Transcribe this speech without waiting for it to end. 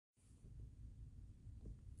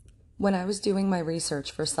When I was doing my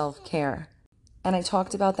research for self-care and I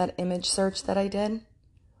talked about that image search that I did,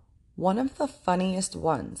 one of the funniest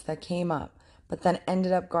ones that came up, but then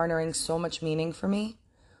ended up garnering so much meaning for me,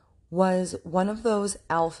 was one of those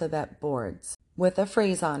alphabet boards with a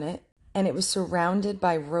phrase on it, and it was surrounded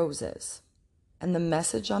by roses. And the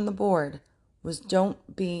message on the board was,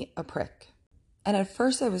 "Don't be a prick." And at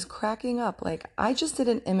first I was cracking up, like, I just did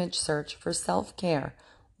an image search for self-care.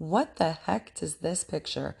 What the heck does this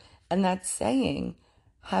picture and that saying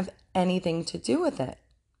have anything to do with it?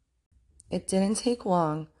 It didn't take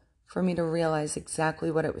long for me to realize exactly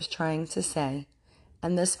what it was trying to say.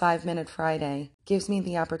 And this 5-Minute Friday gives me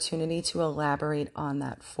the opportunity to elaborate on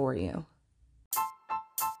that for you.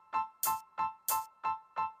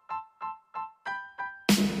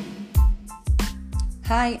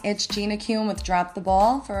 Hi, it's Gina Kuhn with Drop the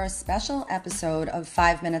Ball for a special episode of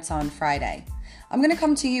 5 Minutes on Friday. I'm going to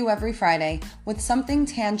come to you every Friday with something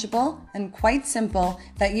tangible and quite simple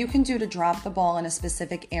that you can do to drop the ball in a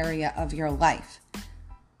specific area of your life.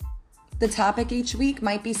 The topic each week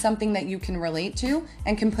might be something that you can relate to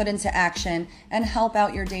and can put into action and help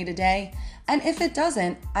out your day-to-day. And if it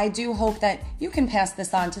doesn't, I do hope that you can pass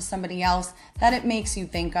this on to somebody else that it makes you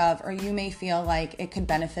think of, or you may feel like it could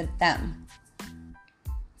benefit them.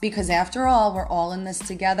 Because after all, we're all in this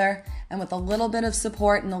together, and with a little bit of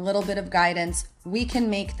support and a little bit of guidance, we can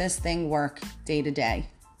make this thing work day to day.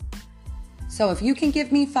 So if you can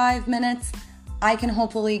give me 5 minutes, I can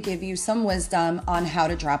hopefully give you some wisdom on how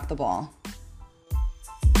to drop the ball.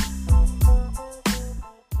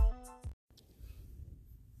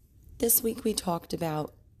 This week we talked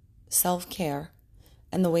about self-care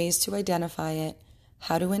and the ways to identify it,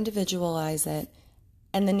 how to individualize it,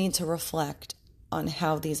 and the need to reflect on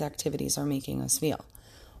how these activities are making us feel.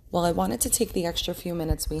 Well, I wanted to take the extra few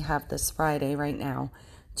minutes we have this Friday right now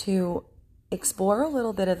to explore a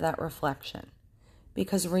little bit of that reflection,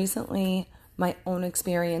 because recently my own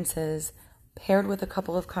experiences, paired with a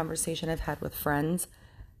couple of conversations I've had with friends,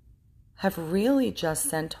 have really just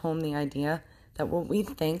sent home the idea that what we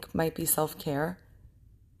think might be self-care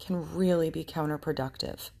can really be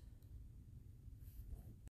counterproductive.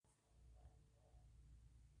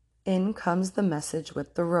 In comes the message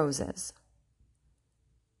with the roses.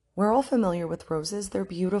 We're all familiar with roses. They're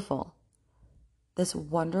beautiful. This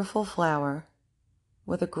wonderful flower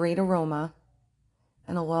with a great aroma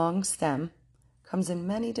and a long stem comes in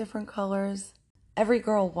many different colors. Every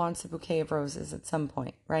girl wants a bouquet of roses at some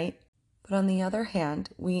point, right? But on the other hand,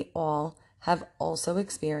 we all have also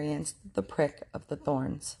experienced the prick of the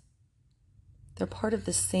thorns. They're part of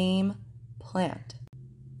the same plant.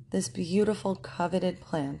 This beautiful, coveted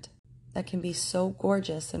plant that can be so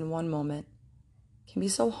gorgeous in one moment can be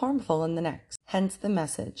so harmful in the next. Hence the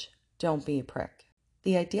message, don't be a prick.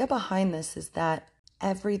 The idea behind this is that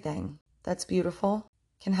everything that's beautiful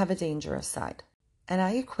can have a dangerous side. And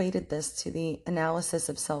I equated this to the analysis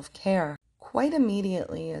of self-care quite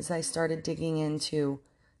immediately as I started digging into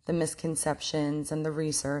the misconceptions and the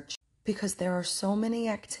research, because there are so many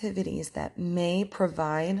activities that may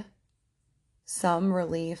provide some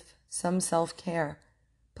relief, some self-care,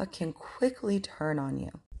 but can quickly turn on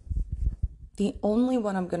you. The only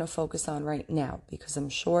one I'm going to focus on right now, because I'm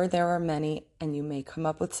sure there are many and you may come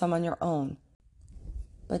up with some on your own,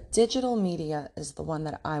 but digital media is the one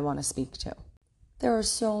that I want to speak to. There are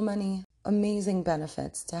so many amazing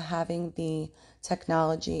benefits to having the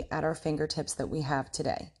technology at our fingertips that we have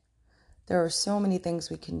today. There are so many things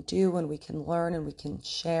we can do and we can learn and we can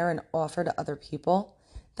share and offer to other people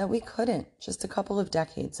that we couldn't just a couple of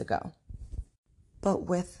decades ago. But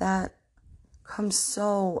with that comes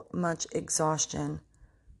so much exhaustion,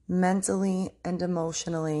 mentally and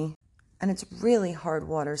emotionally, and it's really hard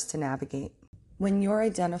waters to navigate. When you're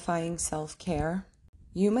identifying self-care,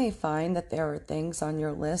 you may find that there are things on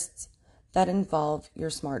your lists that involve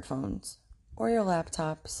your smartphones or your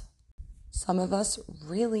laptops. Some of us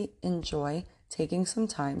really enjoy taking some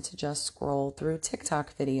time to just scroll through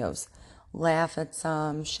TikTok videos, laugh at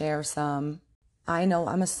some, share some. I know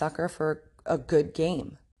I'm a sucker for a good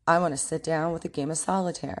game. I want to sit down with a game of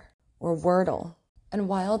solitaire or Wordle. And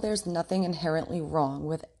while there's nothing inherently wrong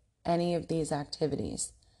with any of these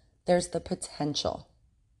activities, there's the potential.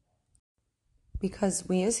 Because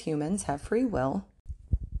we as humans have free will,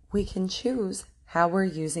 we can choose how we're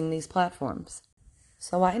using these platforms.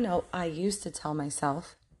 So I know I used to tell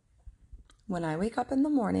myself, when I wake up in the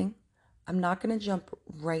morning, I'm not going to jump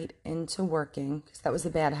right into working, because that was a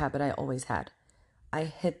bad habit I always had. I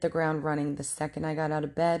hit the ground running the second I got out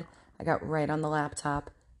of bed. I got right on the laptop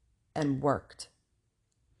and worked.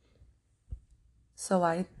 So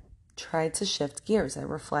I tried to shift gears. I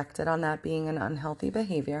reflected on that being an unhealthy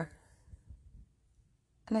behavior,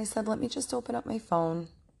 And I said, let me just open up my phone.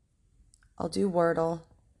 I'll do Wordle.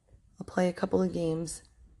 I'll play a couple of games.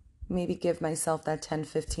 Maybe give myself that 10,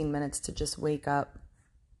 15 minutes to just wake up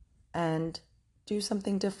and do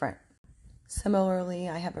something different. Similarly,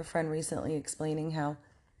 I have a friend recently explaining how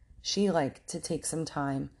she liked to take some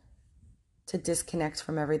time to disconnect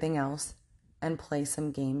from everything else and play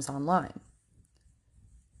some games online.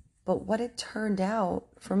 But what it turned out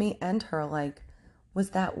for me and her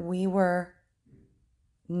was that we were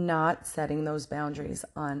not setting those boundaries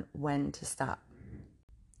on when to stop.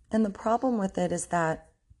 And the problem with it is that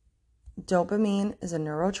dopamine is a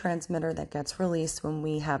neurotransmitter that gets released when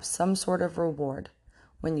we have some sort of reward.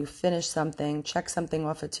 When you finish something, check something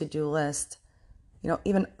off a to-do list,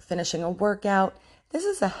 even finishing a workout. This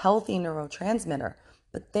is a healthy neurotransmitter,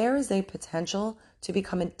 but there is a potential to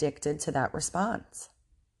become addicted to that response.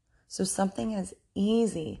 So something as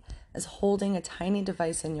easy as holding a tiny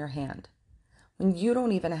device in your hand, when you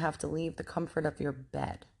don't even have to leave the comfort of your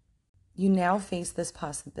bed, you now face this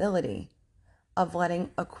possibility of letting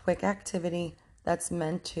a quick activity that's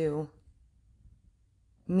meant to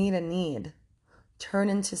meet a need turn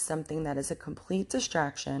into something that is a complete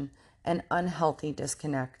distraction and unhealthy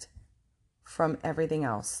disconnect from everything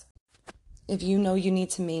else. If you know you need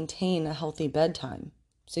to maintain a healthy bedtime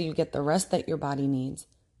so you get the rest that your body needs,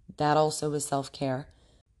 that also is self-care.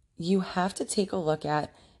 You have to take a look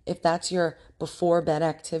at if that's your before bed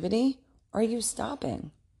activity, are you stopping?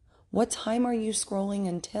 What time are you scrolling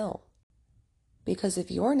until? Because if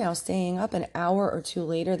you're now staying up an hour or two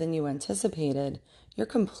later than you anticipated, you're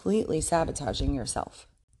completely sabotaging yourself.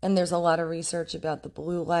 And there's a lot of research about the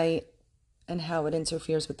blue light and how it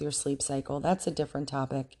interferes with your sleep cycle. That's a different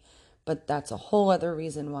topic, but that's a whole other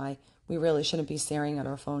reason why we really shouldn't be staring at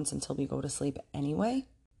our phones until we go to sleep anyway.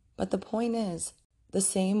 But the point is, the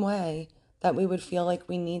same way that we would feel like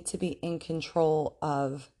we need to be in control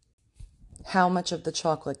of how much of the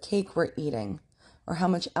chocolate cake we're eating or how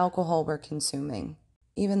much alcohol we're consuming,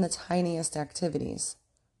 even the tiniest activities,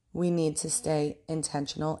 we need to stay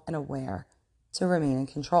intentional and aware to remain in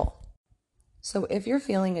control. So if you're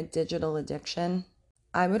feeling a digital addiction,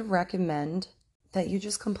 I would recommend that you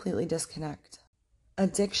just completely disconnect.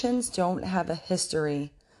 Addictions don't have a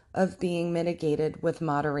history of being mitigated with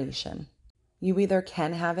moderation. You either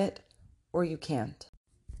can have it or you can't.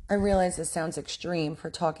 I realize this sounds extreme for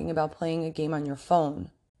talking about playing a game on your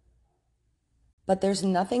phone, but there's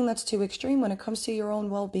nothing that's too extreme when it comes to your own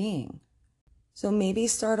well-being. So maybe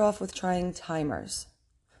start off with trying timers.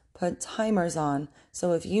 Put timers on,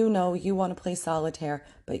 so if you know you want to play solitaire,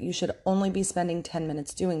 but you should only be spending 10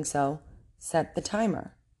 minutes doing so, set the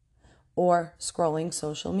timer. Or scrolling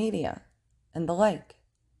social media and the like.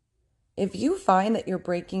 If you find that you're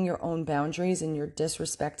breaking your own boundaries and you're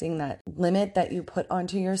disrespecting that limit that you put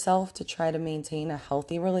onto yourself to try to maintain a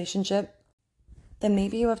healthy relationship, then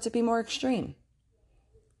maybe you have to be more extreme.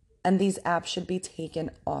 And these apps should be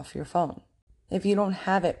taken off your phone. If you don't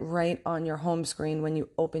have it right on your home screen when you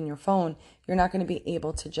open your phone, you're not going to be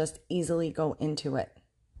able to just easily go into it.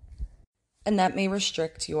 And that may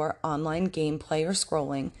restrict your online gameplay or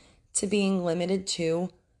scrolling to being limited to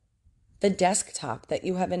the desktop that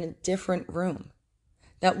you have in a different room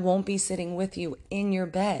that won't be sitting with you in your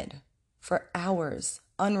bed for hours,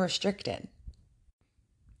 unrestricted.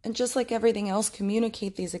 And just like everything else,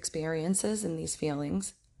 communicate these experiences and these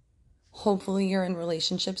feelings. Hopefully you're in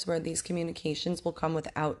relationships where these communications will come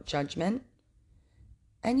without judgment.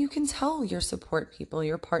 And you can tell your support people,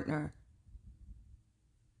 your partner,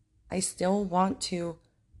 I still want to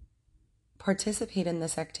participate in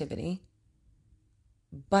this activity,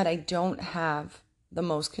 but I don't have the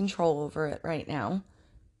most control over it right now.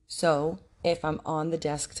 So if I'm on the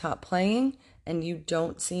desktop playing and you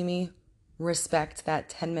don't see me respect that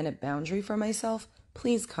 10-minute boundary for myself,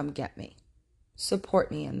 please come get me.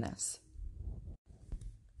 Support me in this.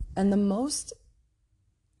 And the most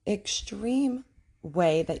extreme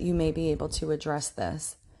way that you may be able to address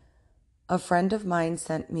this, a friend of mine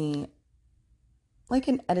sent me like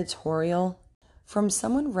an editorial from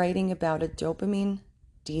someone writing about a dopamine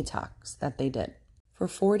detox that they did. For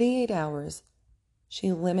 48 hours,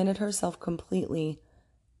 she limited herself completely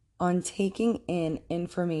on taking in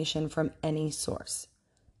information from any source.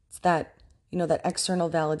 It's that, that external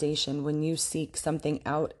validation when you seek something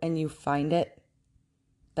out and you find it,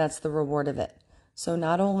 that's the reward of it. So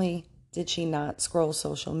not only did she not scroll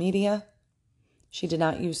social media, she did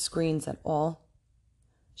not use screens at all.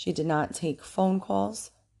 She did not take phone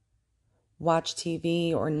calls, watch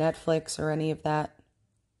TV or Netflix or any of that,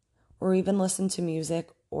 or even listen to music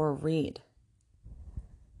or read.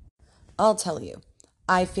 I'll tell you,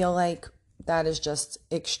 I feel like that is just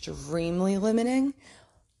extremely limiting.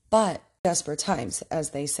 But desperate times,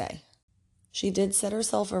 as they say. She did set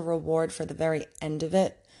herself a reward for the very end of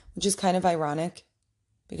it, which is kind of ironic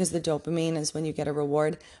because the dopamine is when you get a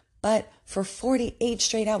reward. But for 48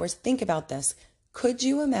 straight hours, think about this. Could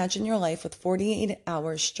you imagine your life with 48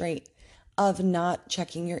 hours straight of not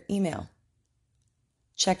checking your email,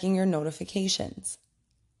 checking your notifications?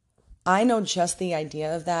 I know just the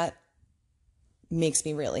idea of that makes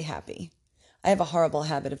me really happy. I have a horrible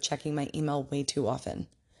habit of checking my email way too often,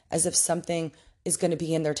 as if something is going to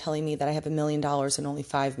be in there telling me that I have $1 million and only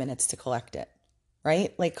 5 minutes to collect it,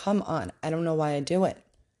 right? Like, come on. I don't know why I do it.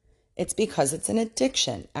 It's because it's an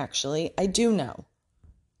addiction, actually. I do know.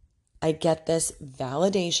 I get this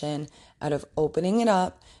validation out of opening it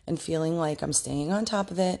up and feeling like I'm staying on top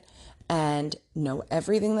of it and know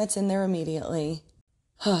everything that's in there immediately.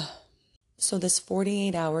 So this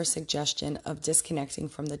 48-hour suggestion of disconnecting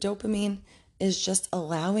from the dopamine is just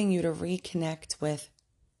allowing you to reconnect with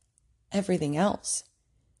everything else.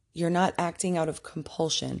 You're not acting out of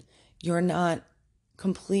compulsion. You're not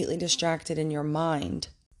completely distracted in your mind.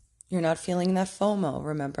 You're not feeling that FOMO,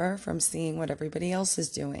 remember, from seeing what everybody else is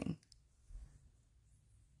doing.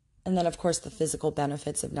 And then, of course, the physical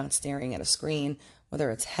benefits of not staring at a screen,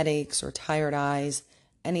 whether it's headaches or tired eyes,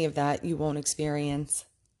 any of that you won't experience.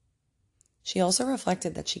 She also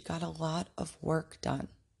reflected that she got a lot of work done,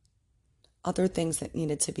 other things that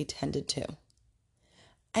needed to be tended to.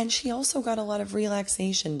 And she also got a lot of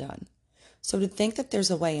relaxation done. So to think that there's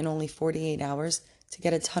a way in only 48 hours to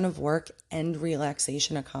get a ton of work and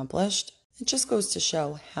relaxation accomplished, it just goes to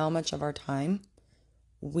show how much of our time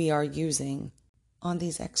we are using on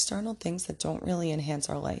these external things that don't really enhance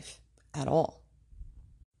our life at all.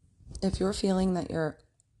 If you're feeling that you're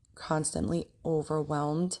constantly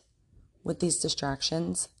overwhelmed with these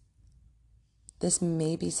distractions, this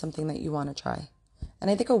may be something that you want to try. And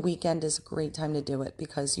I think a weekend is a great time to do it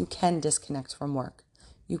because you can disconnect from work.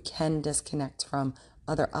 You can disconnect from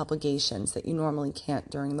other obligations that you normally can't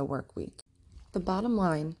during the work week. The bottom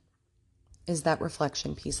line is that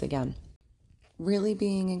reflection piece again. Really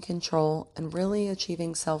being in control and really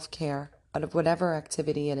achieving self-care out of whatever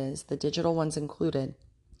activity it is, the digital ones included,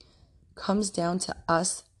 comes down to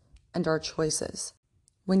us and our choices.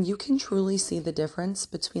 When you can truly see the difference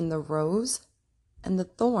between the rose and the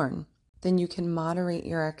thorn, then you can moderate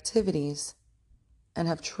your activities and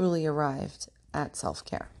have truly arrived at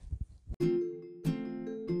self-care.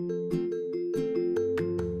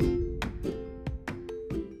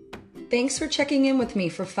 Thanks for checking in with me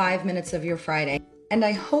for 5 minutes of your Friday, and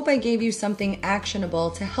I hope I gave you something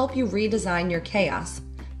actionable to help you redesign your chaos.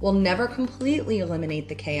 We'll never completely eliminate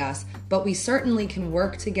the chaos, but we certainly can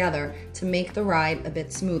work together to make the ride a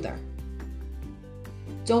bit smoother.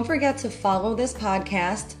 Don't forget to follow this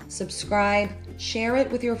podcast, subscribe, share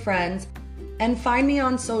it with your friends, and find me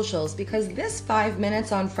on socials because this 5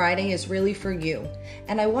 minutes on Friday is really for you.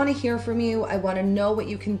 And I want to hear from you. I want to know what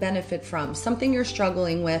you can benefit from, something you're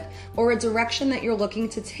struggling with, or a direction that you're looking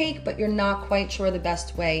to take, but you're not quite sure the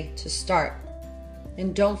best way to start.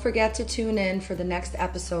 And don't forget to tune in for the next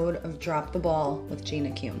episode of Drop the Ball with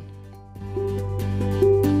Gina Kuhn.